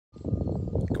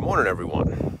Good morning,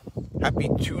 everyone. Happy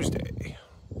Tuesday.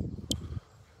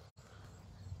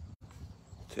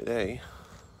 Today,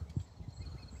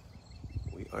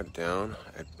 we are down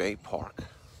at Bay Park.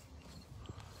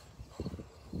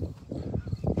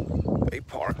 Bay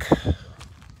Park.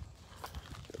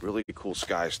 Really cool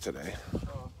skies today.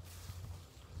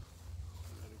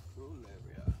 Look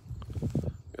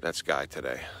at that sky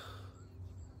today.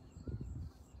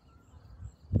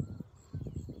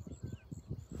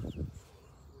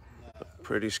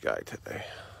 Pretty sky today.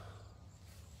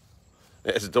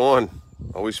 It's Dawn,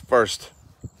 always first.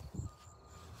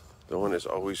 Dawn is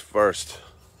always first.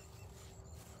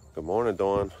 Good morning,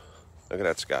 Dawn. Look at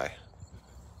that sky.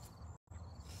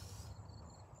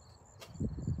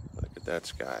 Look at that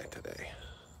sky today.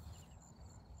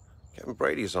 Kevin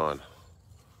Brady's on.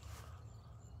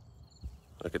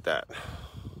 Look at that.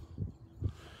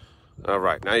 All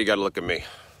right, now you got to look at me.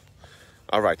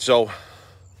 All right, so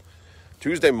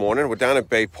Tuesday morning, we're down at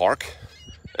Bay Park,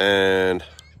 and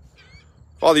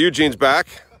Father Eugene's back.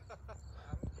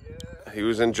 He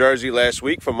was in Jersey last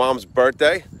week for Mom's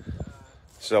birthday,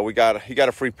 so he got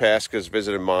a free pass because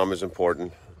visiting Mom is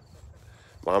important.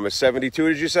 Mom is 72,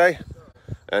 did you say?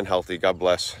 And healthy, God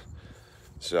bless.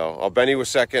 So, Benny was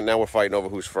second, now we're fighting over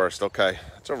who's first. Okay,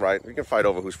 it's all right. We can fight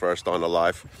over who's first on the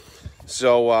live.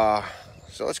 So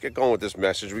let's get going with this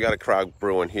message. We got a crowd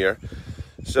brewing here.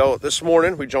 So this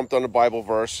morning we jumped on the Bible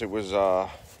verse. It was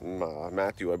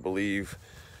Matthew, I believe,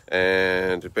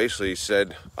 and it basically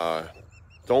said,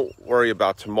 don't worry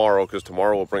about tomorrow because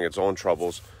tomorrow will bring its own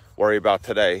troubles. Worry about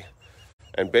today.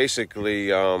 And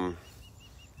basically, one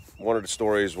of the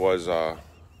stories was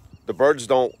the birds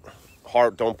don't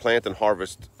plant and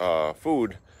harvest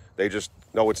food. They just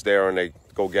know it's there and they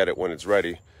go get it when it's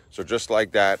ready. So just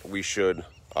like that, we should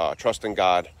trust in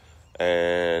God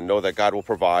and know that God will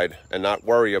provide and not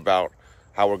worry about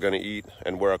how we're going to eat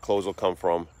and where our clothes will come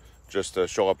from. Just to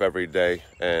show up every day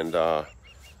and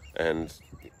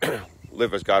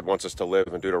live as God wants us to live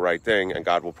and do the right thing, and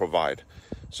God will provide.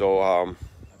 So I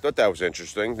thought that was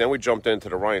interesting. Then we jumped into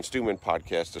the Ryan Stewman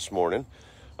podcast this morning.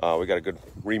 We got a good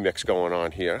remix going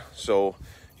on here. So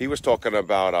he was talking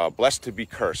about blessed to be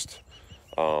cursed.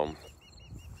 A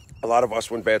lot of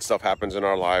us, when bad stuff happens in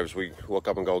our lives, we look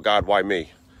up and go, God, why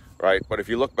me? Right? But if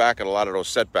you look back at a lot of those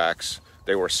setbacks,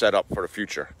 they were set up for the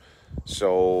future.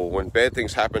 So when bad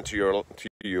things happen to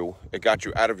you, it got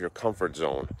you out of your comfort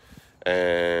zone.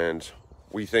 And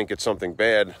we think it's something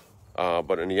bad,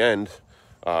 but in the end,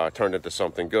 it turned into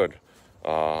something good.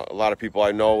 A lot of people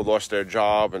I know lost their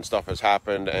job and stuff has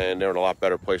happened, and they're in a lot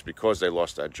better place because they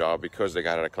lost that job, because they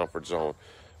got out of comfort zone.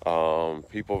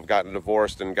 People have gotten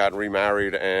divorced and gotten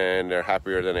remarried, and they're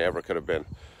happier than they ever could have been.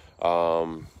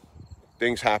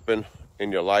 Things happen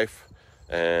in your life,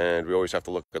 and we always have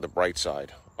to look at the bright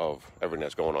side of everything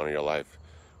that's going on in your life.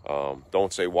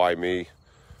 Don't say, why me?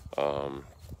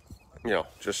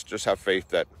 Just have faith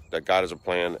that God has a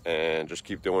plan, and just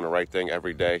keep doing the right thing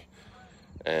every day,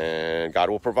 and God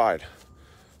will provide.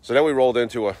 So then we rolled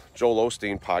into a Joel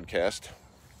Osteen podcast.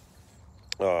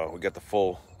 We got the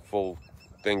full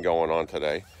thing going on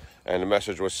today, and the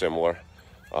message was similar.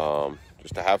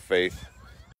 Just to have faith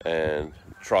and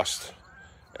trust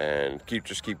and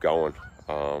keep going.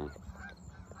 And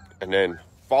then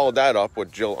followed that up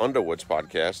with Jill Underwood's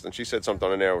podcast, and she said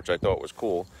something in there which I thought was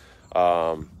cool.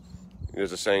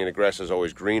 There's a saying, the grass is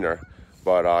always greener,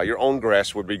 but your own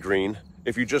grass would be green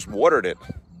if you just watered it.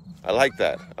 I like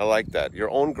that.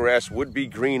 Your own grass would be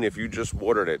green if you just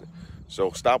watered it. So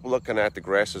stop looking at the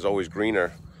grass is always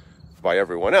greener by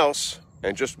everyone else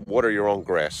and just water your own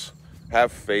grass.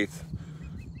 Have faith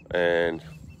and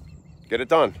get it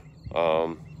done.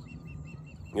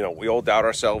 We all doubt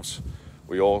ourselves.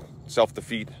 We all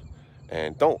self-defeat,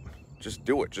 and just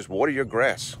do it. Just water your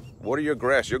grass. Water your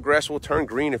grass. Your grass will turn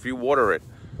green if you water it.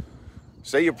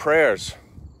 Say your prayers.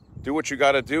 Do what you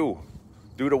got to do.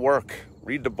 Do the work.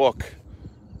 Read the book.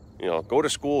 Go to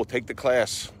school. Take the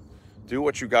class. Do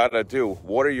what you got to do.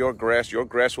 Water your grass. Your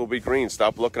grass will be green.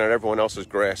 Stop looking at everyone else's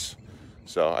grass.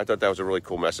 So I thought that was a really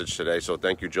cool message today. So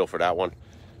thank you, Jill, for that one.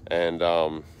 And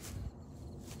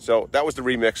so that was the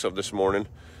remix of this morning.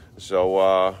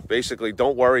 So basically,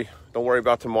 don't worry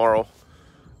about tomorrow.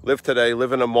 Live today,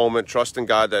 live in a moment, trust in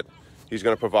God that he's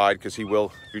going to provide, because he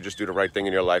will if you just do the right thing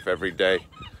in your life every day.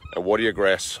 And water your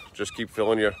grass. Just keep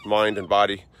filling your mind and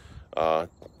body. Go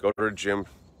to the gym,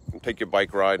 take your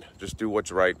bike ride. Just do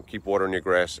what's right. Keep watering your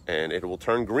grass, and it will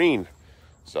turn green.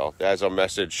 So that's our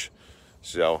message.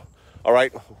 So, all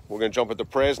right, we're going to jump into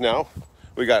prayers now.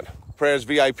 We got prayers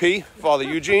VIP, Father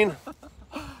Eugene.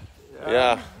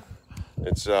 Yeah.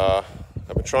 It's I've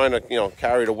been trying to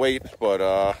carry the weight,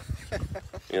 but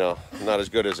you know, not as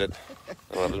good as it.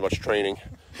 I don't have as much training,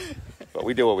 but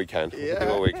we do what we can. Yeah. We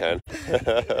do what we can.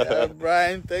 Yeah,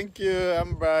 Brian, thank you.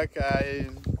 I'm back. I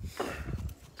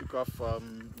took off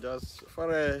just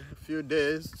for a few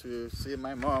days to see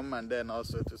my mom and then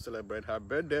also to celebrate her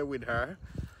birthday with her.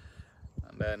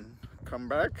 And then come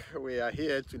back. We are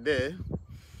here today.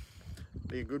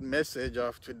 The good message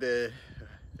of today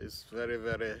is very,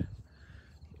 very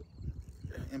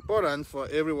important for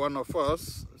every one of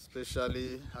us,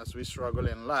 especially as we struggle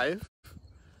in life.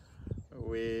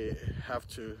 We have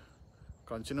to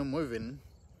continue moving.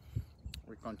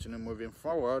 We continue moving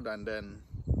forward and then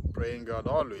praying God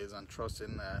always and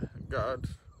trusting God.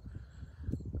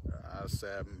 As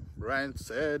Brian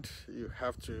said, you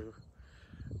have to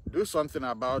do something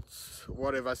about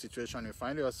whatever situation you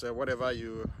find yourself, whatever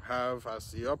you have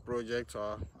as your project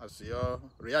or as your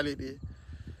reality.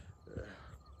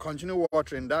 Continue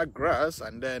watering that grass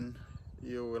and then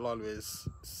you will always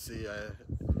see a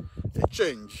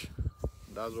change.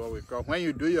 That's what we call, when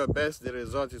you do your best, the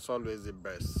result is always the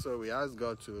best. So we ask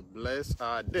God to bless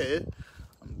our day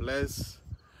and bless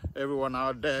everyone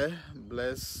out there,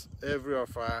 bless every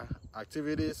of our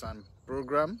activities and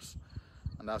programs.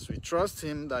 And as we trust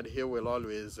Him that He will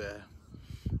always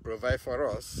provide for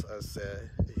us, as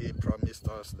He promised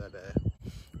us that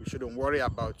we shouldn't worry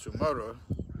about tomorrow.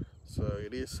 So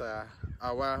it is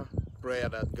our prayer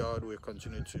that God will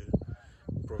continue to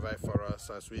provide for us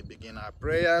as we begin our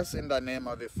prayers in the name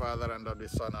of the Father and of the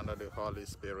Son and of the Holy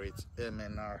Spirit.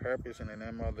 Amen. Our help is in the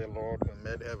name of the Lord who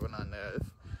made heaven and earth.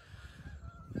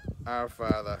 Our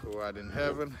Father who art in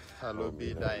heaven, hallowed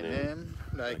be thy name.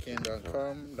 Thy kingdom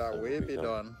come, thy will be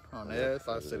done on earth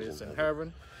as it is in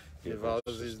heaven. Give us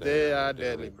this day our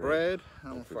daily bread,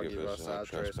 and forgive us our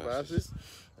trespasses,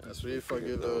 as we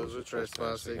forgive those who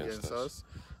trespass against us.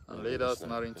 And lead us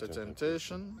not into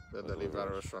temptation, but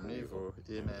deliver us from evil.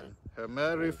 Amen. Hail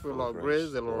Mary, full of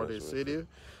grace, the Lord is with you.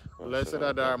 Blessed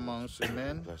are thou amongst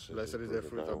women. Blessed is the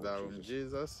fruit of thy womb,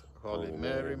 Jesus. Holy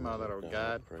Mary, Mother of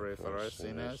God, pray for us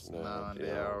sinners, now and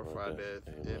the hour of our death.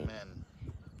 Amen.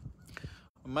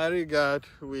 Almighty God,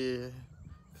 we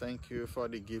thank you for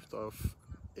the gift of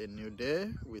a new day.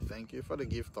 We thank you for the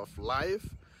gift of life.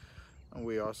 And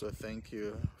we also thank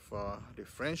you for the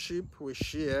friendship we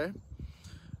share.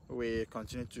 We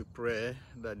continue to pray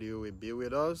that you will be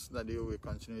with us, that you will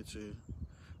continue to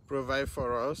provide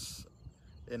for us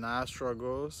in our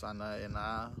struggles and in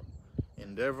our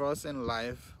endeavors in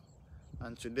life.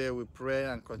 And today we pray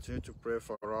and continue to pray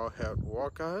for all health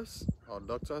workers, our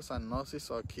doctors and nurses,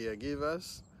 our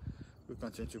caregivers. We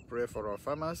continue to pray for our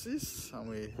pharmacists, and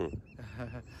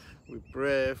we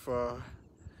pray for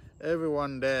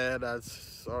everyone there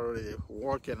that's already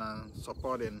working and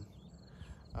supporting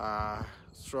our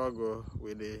struggle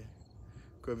with the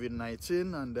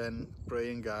COVID-19, and then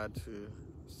praying God to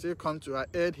still come to our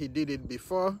aid. He did it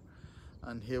before,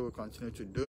 and He will continue to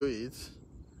do it.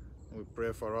 We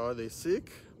pray for all the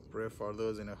sick, pray for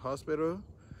those in the hospital,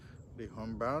 the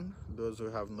homebound, those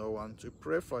who have no one to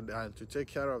pray for them and to take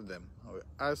care of them. We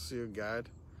ask you, God,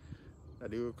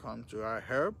 that you will come to our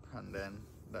help, and then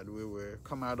that we will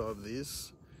come out of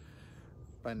this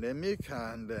pandemic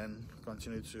and then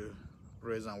continue to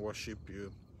praise and worship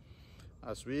you.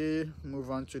 As we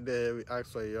move on today, we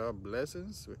ask for your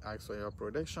blessings, we ask for your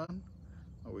protection,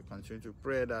 and we continue to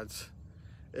pray that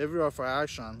every of our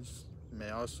actions may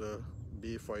also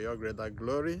be for your greater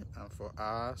glory and for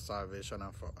our salvation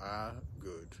and for our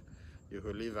good. You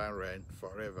who live and reign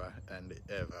forever and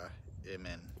ever.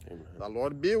 Amen. Amen. The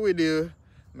Lord be with you.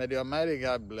 May the Almighty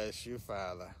God bless you,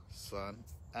 Father, Son,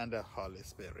 and the Holy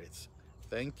Spirit.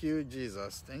 Thank you,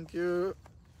 Jesus. Thank you,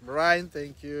 Brian.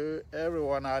 Thank you,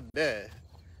 everyone out there.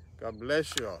 God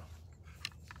bless you all.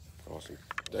 Awesome.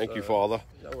 Thank you, Father.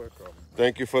 You're welcome.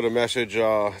 Thank you for the message.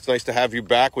 It's nice to have you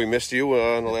back. We missed you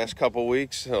in the last couple of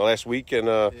weeks, last week, and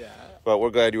but we're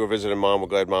glad you were visiting Mom. We're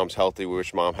glad Mom's healthy. We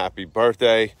wish Mom happy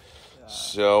birthday.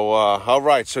 So, all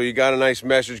right. So you got a nice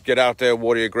message. Get out there,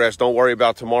 water your grass. Don't worry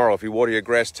about tomorrow. If you water your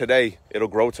grass today, it'll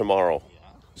grow tomorrow.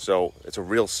 So it's a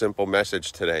real simple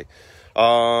message today.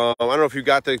 I don't know if you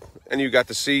got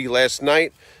to see last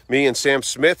night. Me and Sam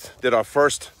Smith did our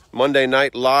first Monday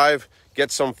night live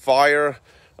Get Some Fire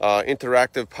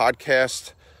interactive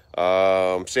podcast.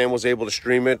 Sam was able to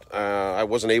stream it. I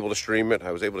wasn't able to stream it.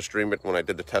 I was able to stream it when I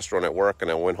did the test run at work, and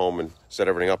I went home and set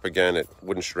everything up again. It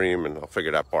wouldn't stream, and I'll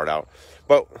figure that part out.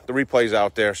 But the replay's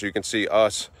out there, so you can see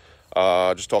us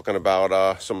just talking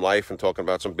about some life and talking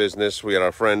about some business. We had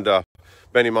our friend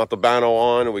Benny Montalbano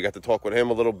on, and we got to talk with him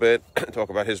a little bit, talk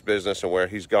about his business and where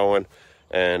he's going.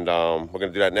 And we're going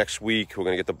to do that next week. We're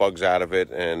going to get the bugs out of it,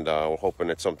 and we're hoping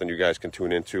it's something you guys can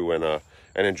tune into and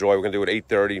enjoy. We're going to do it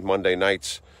 8:30 Monday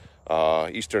nights,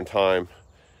 Eastern time,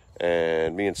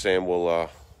 and me and Sam will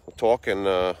talk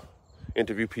and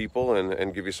interview people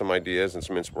and give you some ideas and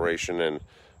some inspiration, and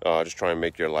just try and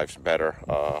make your lives better.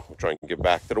 We're trying to give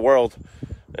back to the world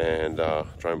and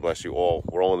try and bless you all.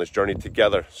 We're all on this journey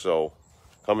together, so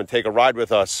come and take a ride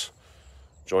with us.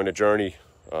 Join the journey.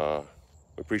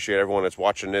 We appreciate everyone that's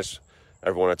watching this,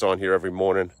 everyone that's on here every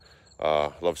morning.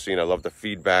 I love the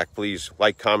feedback. Please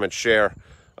like, comment, share,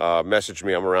 message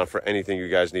me. I'm around for anything you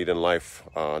guys need in life.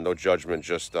 No judgment,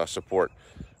 just support.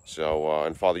 So,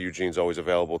 and Father Eugene's always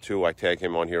available too. I tag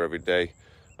him on here every day.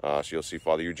 So you'll see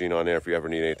Father Eugene on there. If you ever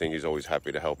need anything, he's always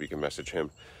happy to help. You can message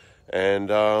him. And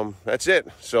that's it.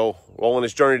 So we're all on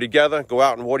this journey together. Go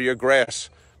out and water your grass.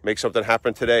 Make something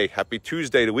happen today. Happy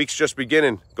Tuesday. The week's just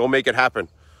beginning. Go make it happen.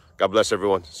 God bless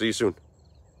everyone. See you soon.